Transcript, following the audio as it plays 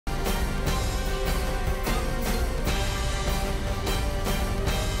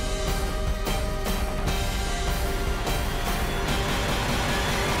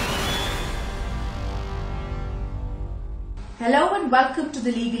Hello and welcome to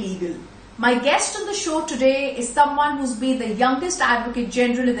the Legal Eagle. My guest on the show today is someone who's been the youngest Advocate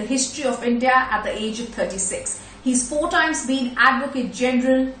General in the history of India at the age of 36. He's 4 times been Advocate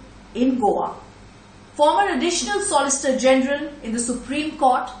General in Goa. Former Additional Solicitor General in the Supreme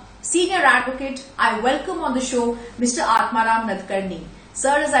Court, Senior Advocate, I welcome on the show Mr. Atmaram Nadkarni.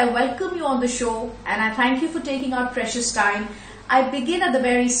 Sir, as I welcome you on the show and I thank you for taking our precious time, I begin at the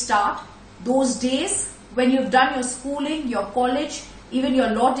very start. Those days when you've done your schooling, your college, even your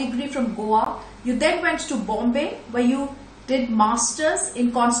law degree from Goa, you then went to Bombay where you did masters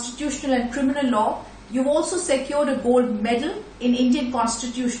in constitutional and criminal law. You've also secured a gold medal in Indian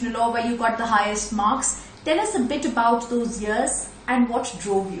constitutional law where you got the highest marks. Tell us a bit about those years and what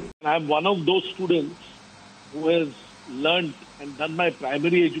drove you. I'm one of those students who has learned and done my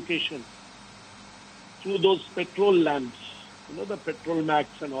primary education through those petrol lamps, the petrol max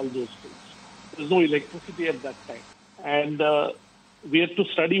and all those things. There was no electricity at that time. And we had to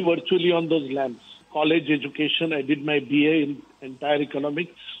study virtually on those lamps. College education, I did my BA in entire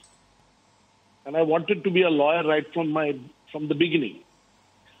economics. And I wanted to be a lawyer right from the beginning.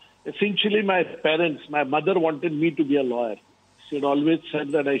 Essentially, my parents, my mother wanted me to be a lawyer. She had always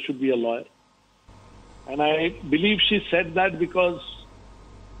said that I should be a lawyer. And I believe she said that because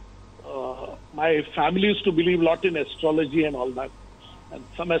my family used to believe a lot in astrology and all that. And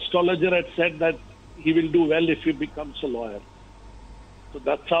some astrologer had said that he will do well if he becomes a lawyer. So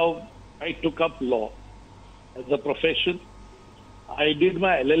that's how I took up law as a profession. I did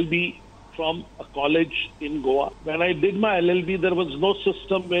my LLB from a college in Goa. When I did my LLB, there was no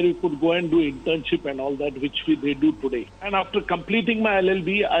system where you could go and do internship and all that, which they do today. And after completing my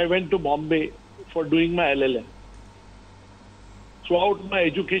LLB, I went to Bombay for doing my LLM. Throughout my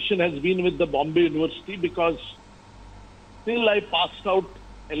education has been with the Bombay University because till I passed out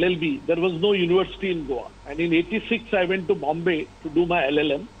LLB, there was no university in Goa. And in '86, I went to Bombay to do my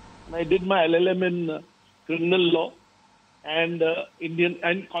LLM. And I did my LLM in criminal law and Indian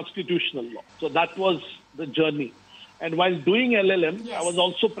and constitutional law. So that was the journey. And while doing LLM, yes, I was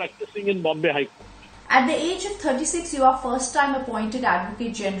also practicing in Bombay High Court. At the age of 36, you are first time appointed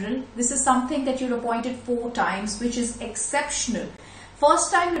Advocate General. This is something that you're appointed 4 times, which is exceptional.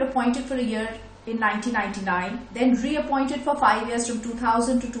 First time you're appointed for a year in 1999, then reappointed for 5 years from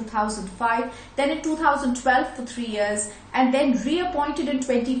 2000 to 2005, then in 2012 for 3 years, and then reappointed in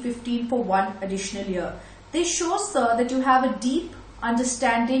 2015 for 1 additional year. This shows, sir, that you have a deep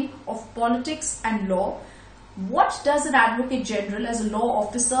understanding of politics and law. What does an Advocate General as a law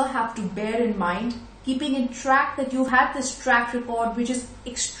officer have to bear in mind, keeping in track that you have this track record which is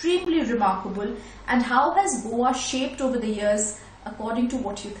extremely remarkable, and how has Goa shaped over the years according to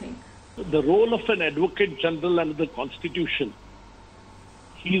what you think? The role of an Advocate General under the Constitution,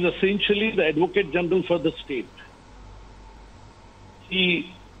 he is essentially the Advocate General for the state.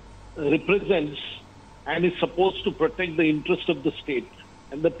 He represents and is supposed to protect the interest of the state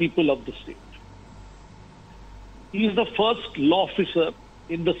and the people of the state. He is the first law officer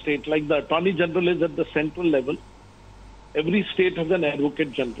in the state, like the Attorney General is at the central level. Every state has an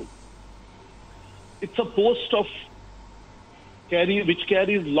Advocate General. It's a post of which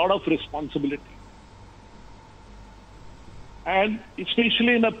carries a lot of responsibility. And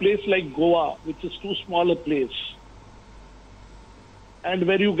especially in a place like Goa, which is too small a place, and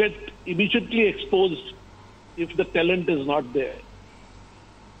where you get immediately exposed if the talent is not there.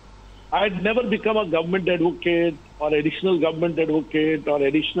 I had never become a government advocate or additional government advocate or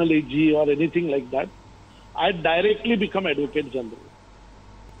additional AG or anything like that. I had directly become Advocate General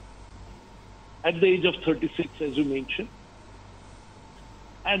at the age of 36, as you mentioned.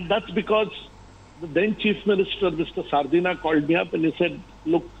 And that's because the then Chief Minister, Mr. Sardina, called me up and he said,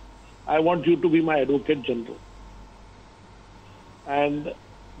 look, I want you to be my Advocate General. And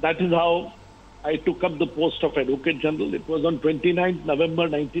that is how I took up the post of Advocate General. It was on 29th November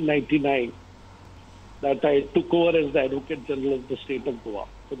 1999 that I took over as the Advocate General of the state of Goa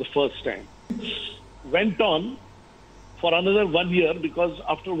for the first time. Went on for another 1 year because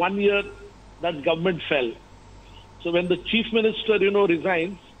after 1 year that government fell. So when the Chief Minister,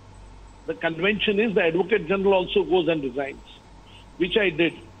 resigns, the convention is the Advocate General also goes and resigns, which I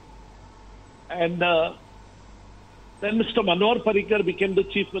did. And then Mr. Manohar Parrikar became the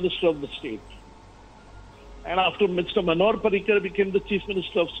Chief Minister of the state. And after Mr. Manohar Parrikar became the Chief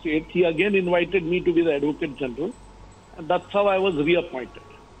Minister of State, he again invited me to be the Advocate General. And that's how I was reappointed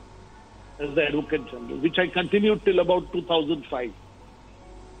as the Advocate General, which I continued till about 2005.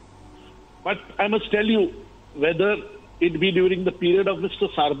 But I must tell you, whether it be during the period of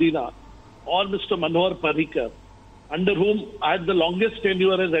Mr. Sardina or Mr. Manohar Parrikar, under whom I had the longest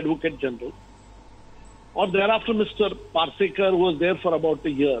tenure as Advocate General, or thereafter Mr. Parsekar, who was there for about a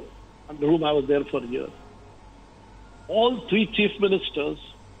year, under whom I was there for a year. All three chief ministers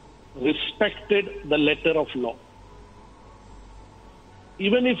respected the letter of law.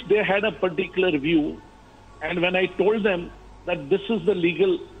 Even if they had a particular view, and when I told them that this is the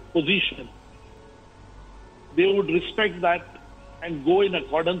legal position, they would respect that and go in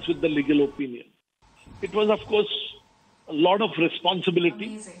accordance with the legal opinion. It was, of course, a lot of responsibility.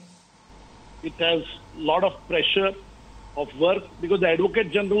 Amazing. It has a lot of pressure of work because the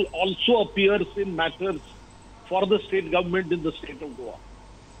Advocate General also appears in matters for the state government in the state of Goa.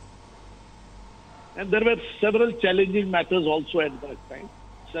 And there were several challenging matters also at that time.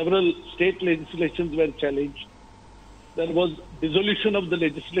 Several state legislations were challenged. There was dissolution of the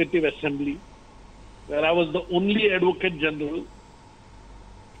Legislative Assembly, where I was the only Advocate General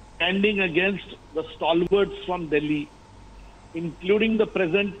standing against the stalwarts from Delhi, including the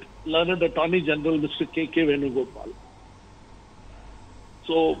present learned Attorney General, Mr. K.K. Venugopal.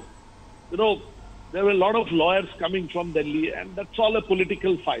 So, there were a lot of lawyers coming from Delhi, and that's all a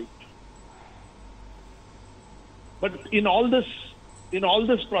political fight. But in all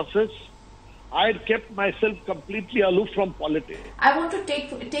this process, I had kept myself completely aloof from politics. I want to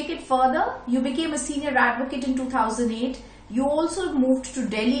take it further. You became a senior advocate in 2008. You also moved to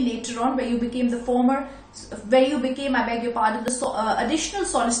Delhi later on, where you became I beg your pardon, the additional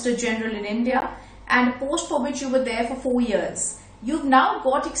Solicitor General in India, and a post for which you were there for 4 years. You've now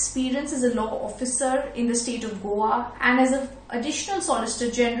got experience as a law officer in the state of Goa and as an additional Solicitor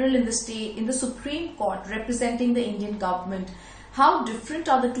General in the Supreme Court representing the Indian government. How different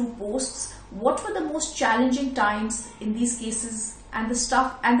are the two posts? What were the most challenging times in these cases and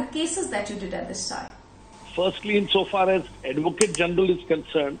the cases that you did at this time? Firstly, insofar as Advocate General is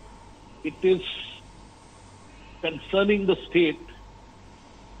concerned, it is concerning the state,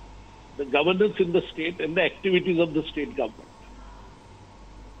 the governance in the state and the activities of the state government.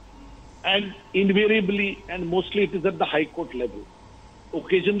 And invariably and mostly it is at the High Court level.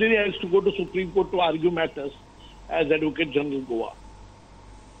 Occasionally I used to go to Supreme Court to argue matters as Advocate General Goa.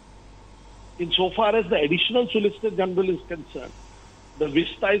 Insofar as the additional Solicitor General is concerned, the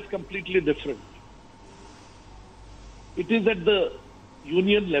vista is completely different. It is at the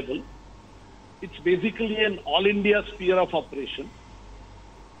union level. It's basically an all India sphere of operation,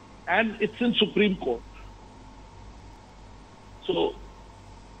 and it's in Supreme Court. So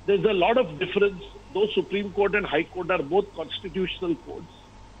there's a lot of difference. Though Supreme Court and High Court are both constitutional courts,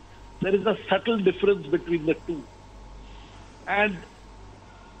 there is a subtle difference between the two. And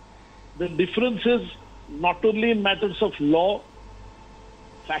the difference is not only in matters of law,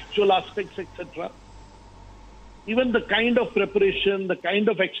 factual aspects, etc. Even the kind of preparation, the kind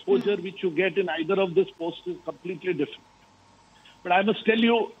of exposure which you get in either of these posts is completely different. But I must tell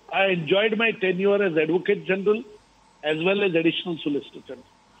you, I enjoyed my tenure as Advocate General as well as Additional Solicitor General.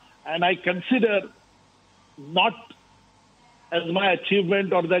 And I consider not as my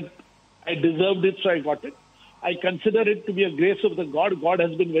achievement or that I deserved it, so I got it. I consider it to be a grace of the God. God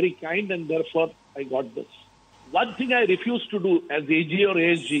has been very kind and therefore I got this. One thing I refuse to do as AG or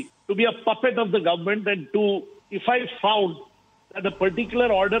ASG, to be a puppet of the government, and if I found that a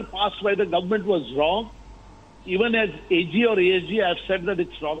particular order passed by the government was wrong, even as AG or ASG, I have said that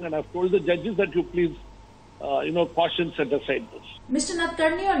it's wrong and I've told the judges that you please, caution, set aside this. Mr.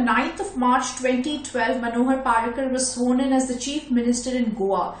 Nadkarni, on 9th of March 2012, Manohar Parrikar was sworn in as the Chief Minister in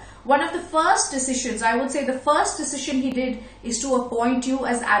Goa. One of the first decisions, I would say the first decision he did, is to appoint you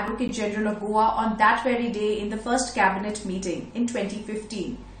as Advocate General of Goa on that very day in the first cabinet meeting in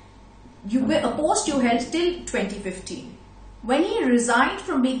 2015. A post you held till 2015. When he resigned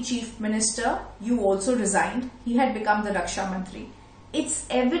from being Chief Minister, you also resigned. He had become the Raksha Mantri. It's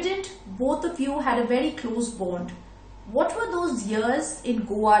evident both of you had a very close bond. What were those years in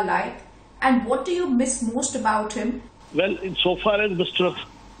Goa like, and what do you miss most about him? Well, insofar as Mr.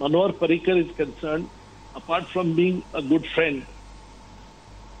 Manohar Parrikar is concerned, apart from being a good friend,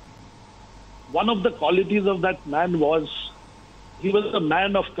 one of the qualities of that man was he was a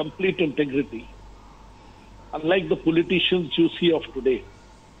man of complete integrity, unlike the politicians you see of today.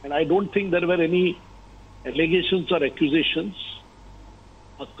 And I don't think there were any allegations or accusations.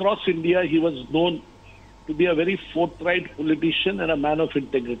 Across India, he was known to be a very forthright politician and a man of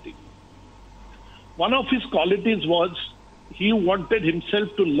integrity. One of his qualities was he wanted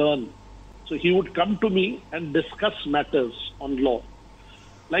himself to learn. So he would come to me and discuss matters on law.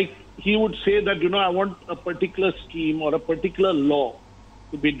 Like he would say that, I want a particular scheme or a particular law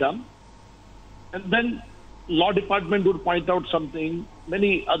to be done. And then law department would point out something,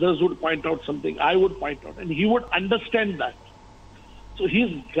 many others would point out something, I would point out, and he would understand that. So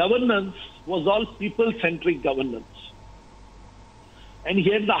his governance was all people-centric governance. And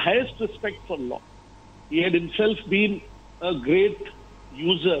he had the highest respect for law. He had himself been a great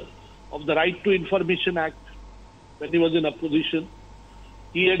user of the Right to Information Act when he was in opposition.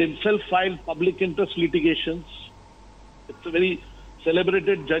 He had himself filed public interest litigations. It's a very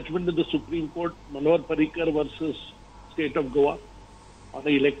celebrated judgment in the Supreme Court, Manohar Parrikar versus State of Goa on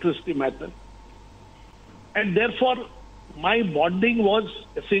the electricity matter. And therefore, my bonding was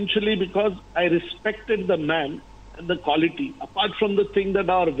essentially because I respected the man and the quality. Apart from the thing that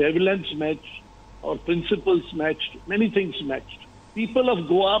our wavelengths matched, our principles matched, many things matched. People of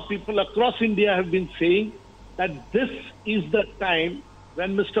Goa, people across India have been saying that this is the time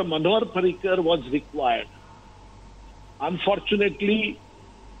when Mr. Manohar Parrikar was required. Unfortunately,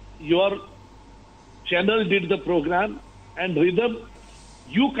 your channel did the program, and Rhythm,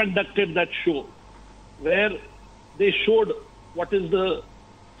 you conducted that show where they showed what is the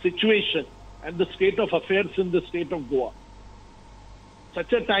situation and the state of affairs in the state of Goa.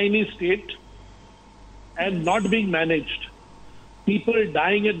 Such a tiny state and not being managed. People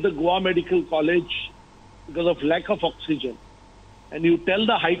dying at the Goa Medical College because of lack of oxygen. And you tell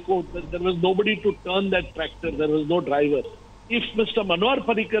the High Court that there was nobody to turn that tractor, there was no driver. If Mr. Manohar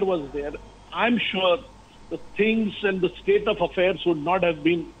Parrikar was there, I'm sure the things and the state of affairs would not have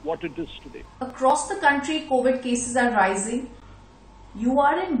been what it is today. Across the country, COVID cases are rising. You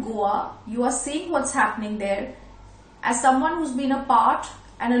are in Goa, you are seeing what's happening there. As someone who's been a part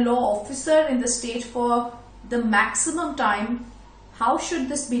and a law officer in the state for the maximum time, how should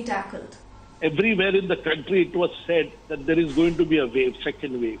this be tackled? Everywhere in the country it was said that there is going to be a wave,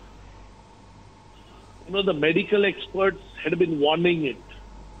 second wave. You know, the medical experts had been warning it.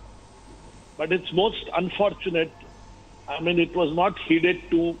 But it's most unfortunate. I mean, it was not heeded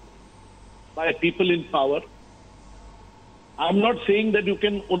to by people in power. I'm not saying that you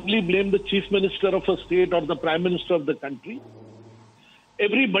can only blame the chief minister of a state or the prime minister of the country.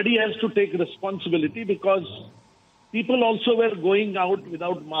 Everybody has to take responsibility because people also were going out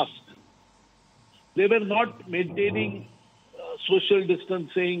without masks. They were not maintaining social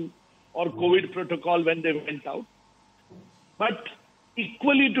distancing or COVID protocol when they went out. But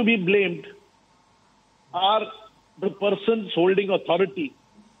equally to be blamed are the persons holding authority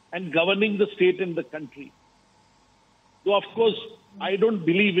and governing the state and the country. So, of course, I don't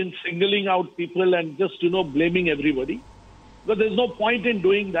believe in singling out people and just, blaming everybody. Because there's no point in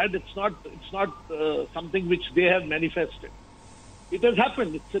doing that. It's not something which they have manifested. It has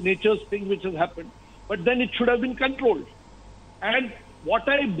happened. It's a nature's thing which has happened. But then it should have been controlled. And what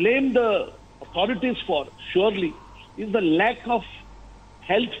I blame the authorities for, surely, is the lack of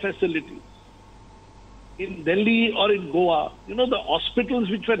health facilities. In Delhi or in Goa, the hospitals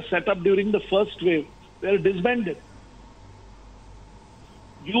which were set up during the first wave were disbanded.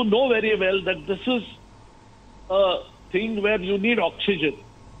 You know very well that this is a thing where you need oxygen.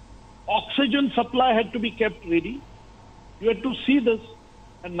 Oxygen supply had to be kept ready. You had to see this.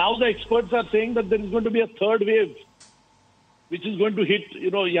 And now the experts are saying that there is going to be a third wave, which is going to hit,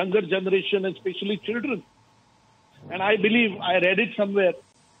 younger generation, especially children. And I believe, I read it somewhere,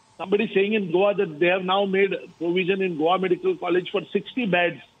 somebody saying in Goa that they have now made provision in Goa Medical College for 60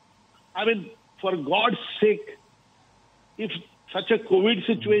 beds. I mean, for God's sake, if such a COVID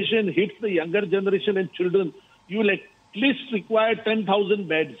situation hits the younger generation and children, you will at least require 10,000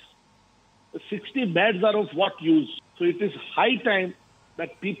 beds. The 60 beds are of what use? So it is high time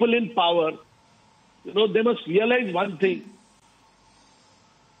that people in power, they must realize one thing.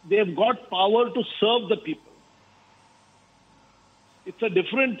 They have got power to serve the people. It's a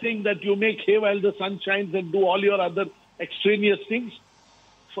different thing that you make hay while the sun shines and do all your other extraneous things.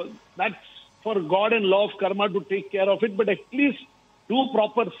 That's for God and law of karma to take care of it, but at least do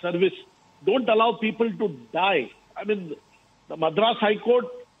proper service. Don't allow people to die. I mean, the Madras High Court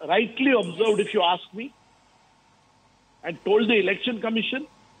rightly observed, if you ask me, and told the Election Commission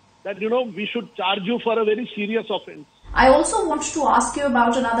that, we should charge you for a very serious offence. I also want to ask you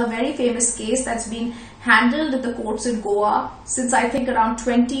about another very famous case that's been handled at the courts in Goa since I think around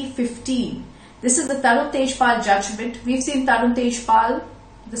 2015. This is the Tarun Tejpal judgment. We've seen Tarun Tejpal,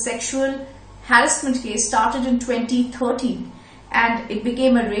 the sexual harassment case, started in 2013 and it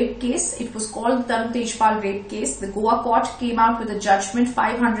became a rape case. It was called the Tarun Tejpal rape case. The Goa court came out with a judgment,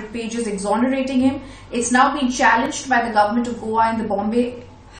 500 pages, exonerating him. It's now been challenged by the government of Goa in the Bombay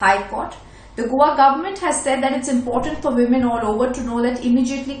High Court. The Goa government has said that it's important for women all over to know that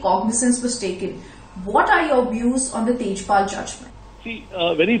immediately cognizance was taken. What are your views on the Tejpal judgment? See,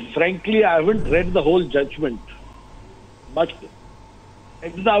 very frankly, I haven't read the whole judgment. But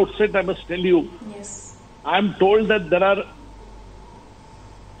at the outset, I must tell you, yes, I'm told that there are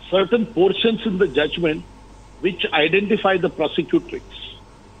certain portions in the judgment which identify the prosecutrix.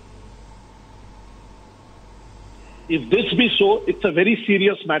 If this be so, it's a very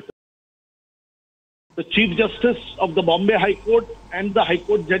serious matter. The Chief Justice of the Bombay High Court and the High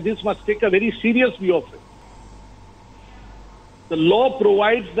Court judges must take a very serious view of it. The law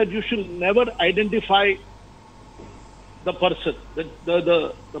provides that you should never identify the person,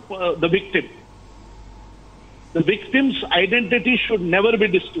 the victim. The victim's identity should never be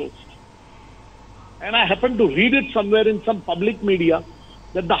disclosed. And I happened to read it somewhere in some public media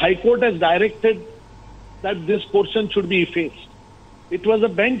that the High Court has directed that this portion should be effaced. It was a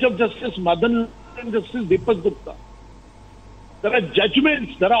bench of Justice Madan and Justice Deepak Gupta. There are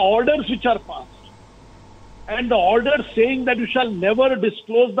judgments, there are orders which are passed. And the order saying that you shall never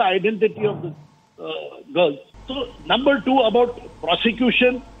disclose the identity of the girls. So, number two, about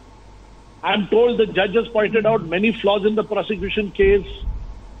prosecution, I'm told the judge has pointed out many flaws in the prosecution case.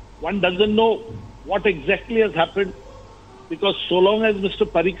 One doesn't know what exactly has happened, because so long as Mr.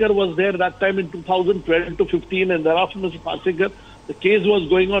 Parrikar was there that time in 2012 to 15 and thereafter Mr. Parrikar, the case was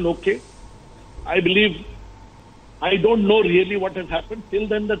going on okay. I don't know really what has happened. Till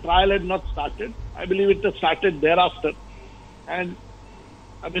then the trial had not started. I believe it has started thereafter. And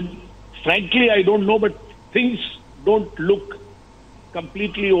I mean, frankly, I don't know, but things don't look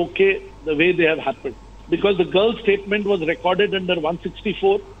completely okay the way they have happened. Because the girl's statement was recorded under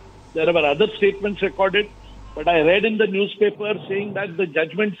 164. There were other statements recorded. But I read in the newspaper saying that the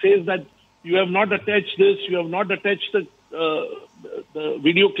judgment says that you have not attached this, you have not attached the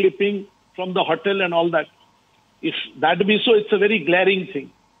video clipping from the hotel and all that. If that be so, it's a very glaring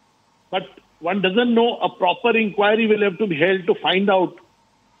thing. But one doesn't know, a proper inquiry will have to be held to find out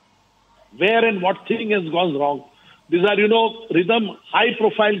where and what thing has gone wrong. These are, Rhythm,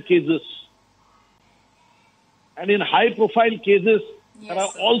 high-profile cases. And in high-profile cases, there are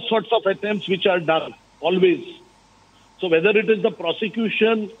all sorts of attempts which are done, always. So whether it is the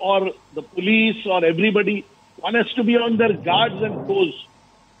prosecution or the police or everybody, one has to be on their guards and toes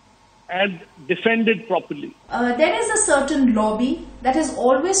and defend it properly. There is a certain lobby that has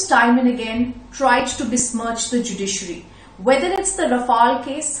always time and again tried to besmirch the judiciary. Whether it's the Rafale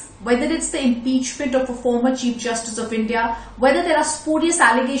case, whether it's the impeachment of a former Chief Justice of India, whether there are spurious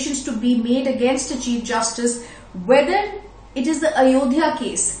allegations to be made against a Chief Justice, whether it is the Ayodhya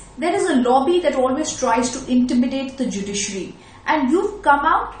case, there is a lobby that always tries to intimidate the judiciary. And you've come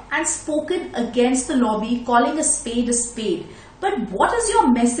out and spoken against the lobby, calling a spade a spade. But what is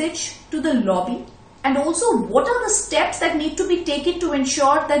your message to the lobby? And also, what are the steps that need to be taken to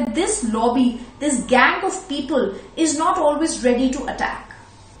ensure that this lobby, this gang of people, is not always ready to attack?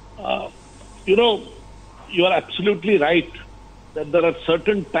 You are absolutely right that there are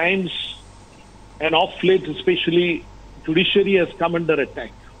certain times, and of late especially, judiciary has come under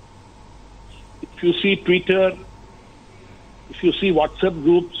attack. If you see Twitter, if you see WhatsApp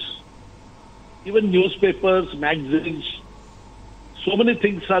groups, even newspapers, magazines, so many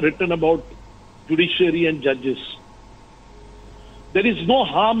things are written about judiciary and judges. There is no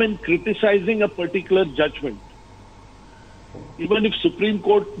harm in criticizing a particular judgment. Even if Supreme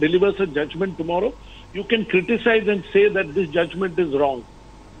Court delivers a judgment tomorrow, you can criticize and say that this judgment is wrong.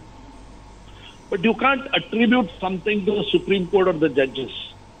 But you can't attribute something to the Supreme Court or the judges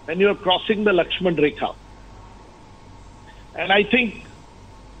when you are crossing the Lakshman Rekha. And I think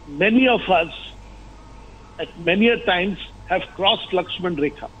many of us at many a times have crossed Lakshman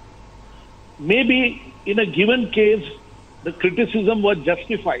Rekha. Maybe in a given case, the criticism was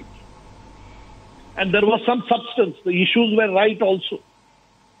justified. And there was some substance. The issues were right also.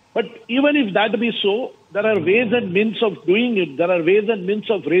 But even if that be so, there are ways and means of doing it. There are ways and means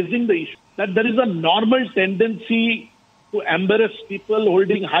of raising the issue. That there is a normal tendency to embarrass people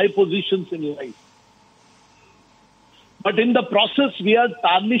holding high positions in life. But in the process, we are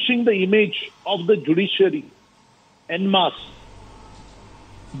tarnishing the image of the judiciary en masse.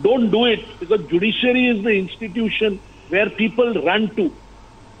 Don't do it, because judiciary is the institution where people run to.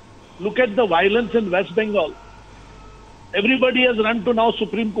 Look at the violence in West Bengal. Everybody has run to now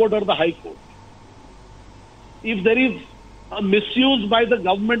Supreme Court or the High Court. If there is a misuse by the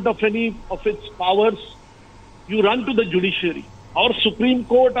government of any of its powers, you run to the judiciary. Our Supreme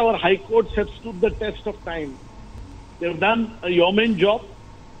Court, our High Courts have stood the test of time. They've done a yeoman job.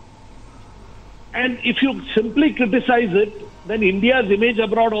 And if you simply criticize it, then India's image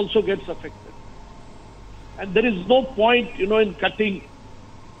abroad also gets affected. And there is no point, in cutting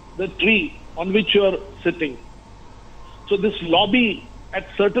the tree on which you are sitting. So this lobby at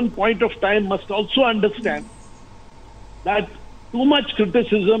certain point of time must also understand that too much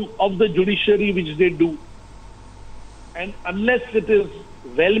criticism of the judiciary which they do And unless it is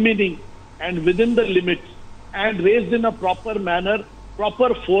well-meaning and within the limits and raised in a proper manner,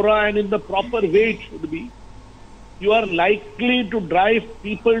 proper fora and in the proper way it should be, you are likely to drive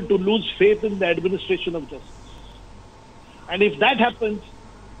people to lose faith in the administration of justice. And if that happens,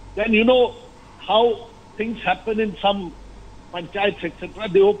 then you know how things happen in some panchayats, etc.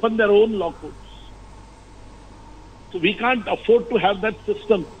 They open their own law courts. So we can't afford to have that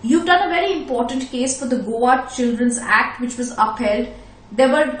system. You've done a very important case for the Goa Children's Act, which was upheld. There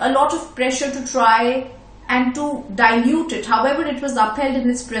were a lot of pressure to try and to dilute it. However, it was upheld in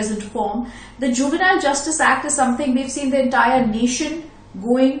its present form. The Juvenile Justice Act is something we've seen the entire nation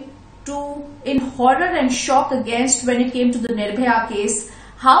going to in horror and shock against when it came to the Nirbhaya case.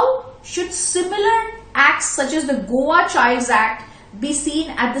 How should similar acts such as the Goa Child's Act be seen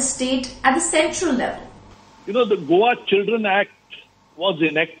at the state, at the central level? You know, the Goa Children Act was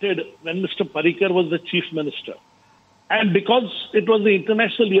enacted when Mr. Parrikar was the Chief Minister. And because it was the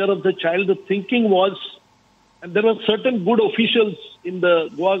International Year of the Child, the thinking was, and there were certain good officials in the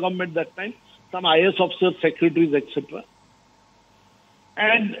Goa government that time, some IAS officers, secretaries, etc.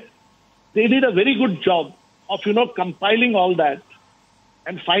 And they did a very good job of, compiling all that.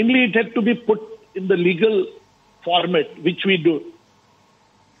 And finally, it had to be put in the legal format, which we do.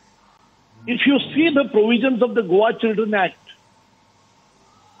 If you see the provisions of the Goa Children Act,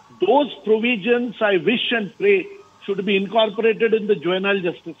 those provisions, I wish and pray, should be incorporated in the Juvenile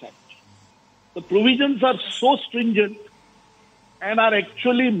Justice Act. The provisions are so stringent and are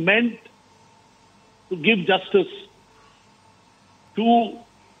actually meant to give justice to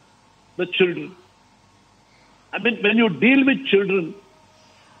the children. I mean, when you deal with children,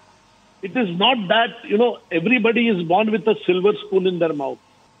 it is not that, everybody is born with a silver spoon in their mouth.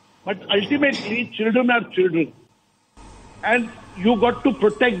 But ultimately, children are children. And you got to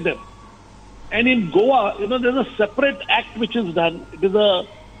protect them. And in Goa, there's a separate act which is done. It is a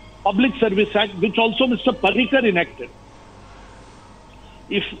Public Service Act, which also Mr. Parrikar enacted.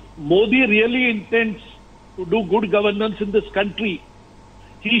 If Modi really intends to do good governance in this country,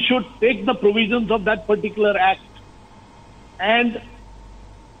 he should take the provisions of that particular act and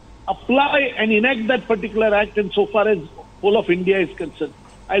apply and enact that particular act insofar as whole of India is concerned.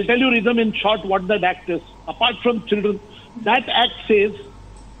 I'll tell you, Rizam, in short, what that act is. Apart from children, that act says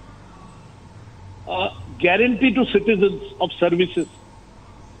guarantee to citizens of services.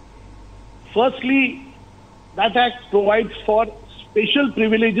 Firstly, that act provides for special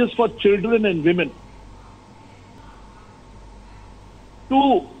privileges for children and women.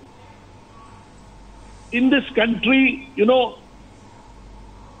 Two, in this country,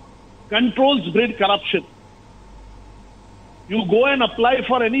 controls breed corruption. You go and apply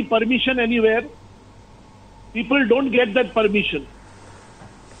for any permission anywhere, people don't get that permission.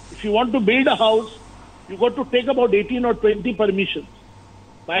 If you want to build a house, you got to take about 18 or 20 permissions.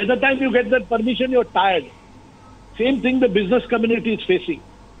 By the time you get that permission, you're tired. Same thing the business community is facing.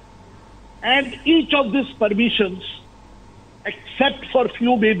 And each of these permissions, except for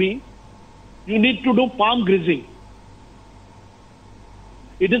few maybe, you need to do palm greasing.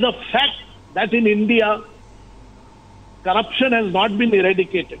 It is a fact that in India, corruption has not been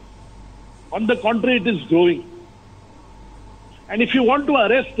eradicated. On the contrary, it is growing. And if you want to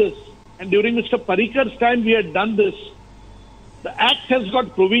arrest this, and during Mr. Parrikar's time we had done this, the Act has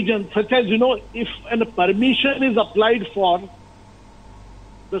got provisions such as, if a permission is applied for,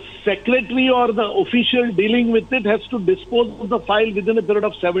 the secretary or the official dealing with it has to dispose of the file within a period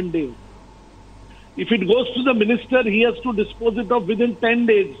of 7 days. If it goes to the minister, he has to dispose it of within 10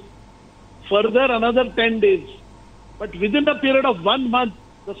 days. Further, another 10 days. But within a period of 1 month,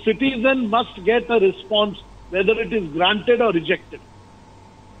 the citizen must get a response whether it is granted or rejected.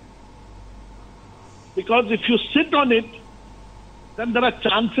 Because if you sit on it, then there are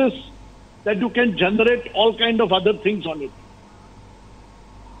chances that you can generate all kind of other things on it.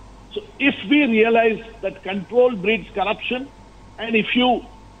 So if we realize that control breeds corruption, and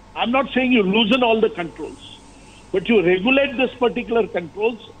I'm not saying you loosen all the controls, but you regulate this particular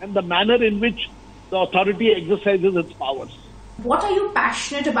controls and the manner in which the authority exercises its powers. What are you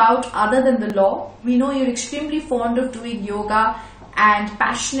passionate about other than the law? We know you're extremely fond of doing yoga and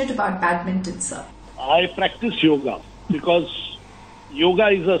passionate about badminton, sir. I practice yoga because yoga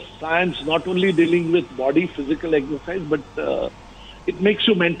is a science not only dealing with body, physical exercise, but it makes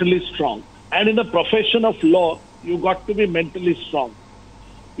you mentally strong. And in the profession of law, you got to be mentally strong.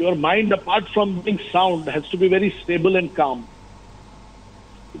 Your mind, apart from being sound, has to be very stable and calm.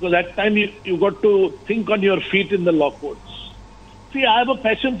 Because at time you got to think on your feet in the law courts. See, I have a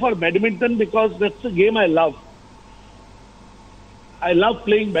passion for badminton because that's a game I love. I love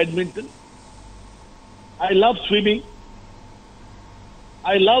playing badminton. I love swimming.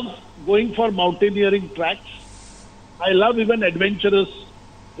 I love going for mountaineering tracks. I love even adventurous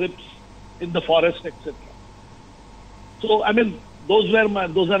trips in the forest, etc. So, I mean, those are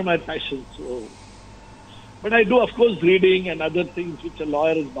my passions. So, but I do, of course, reading and other things which a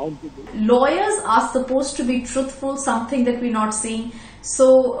lawyer is bound to do. Lawyers are supposed to be truthful, something that we're not seeing.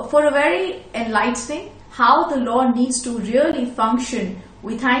 So, for a very enlightening, how the law needs to really function,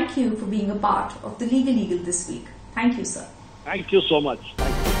 we thank you for being a part of the Legal Eagle this week. Thank you, sir. Thank you so much.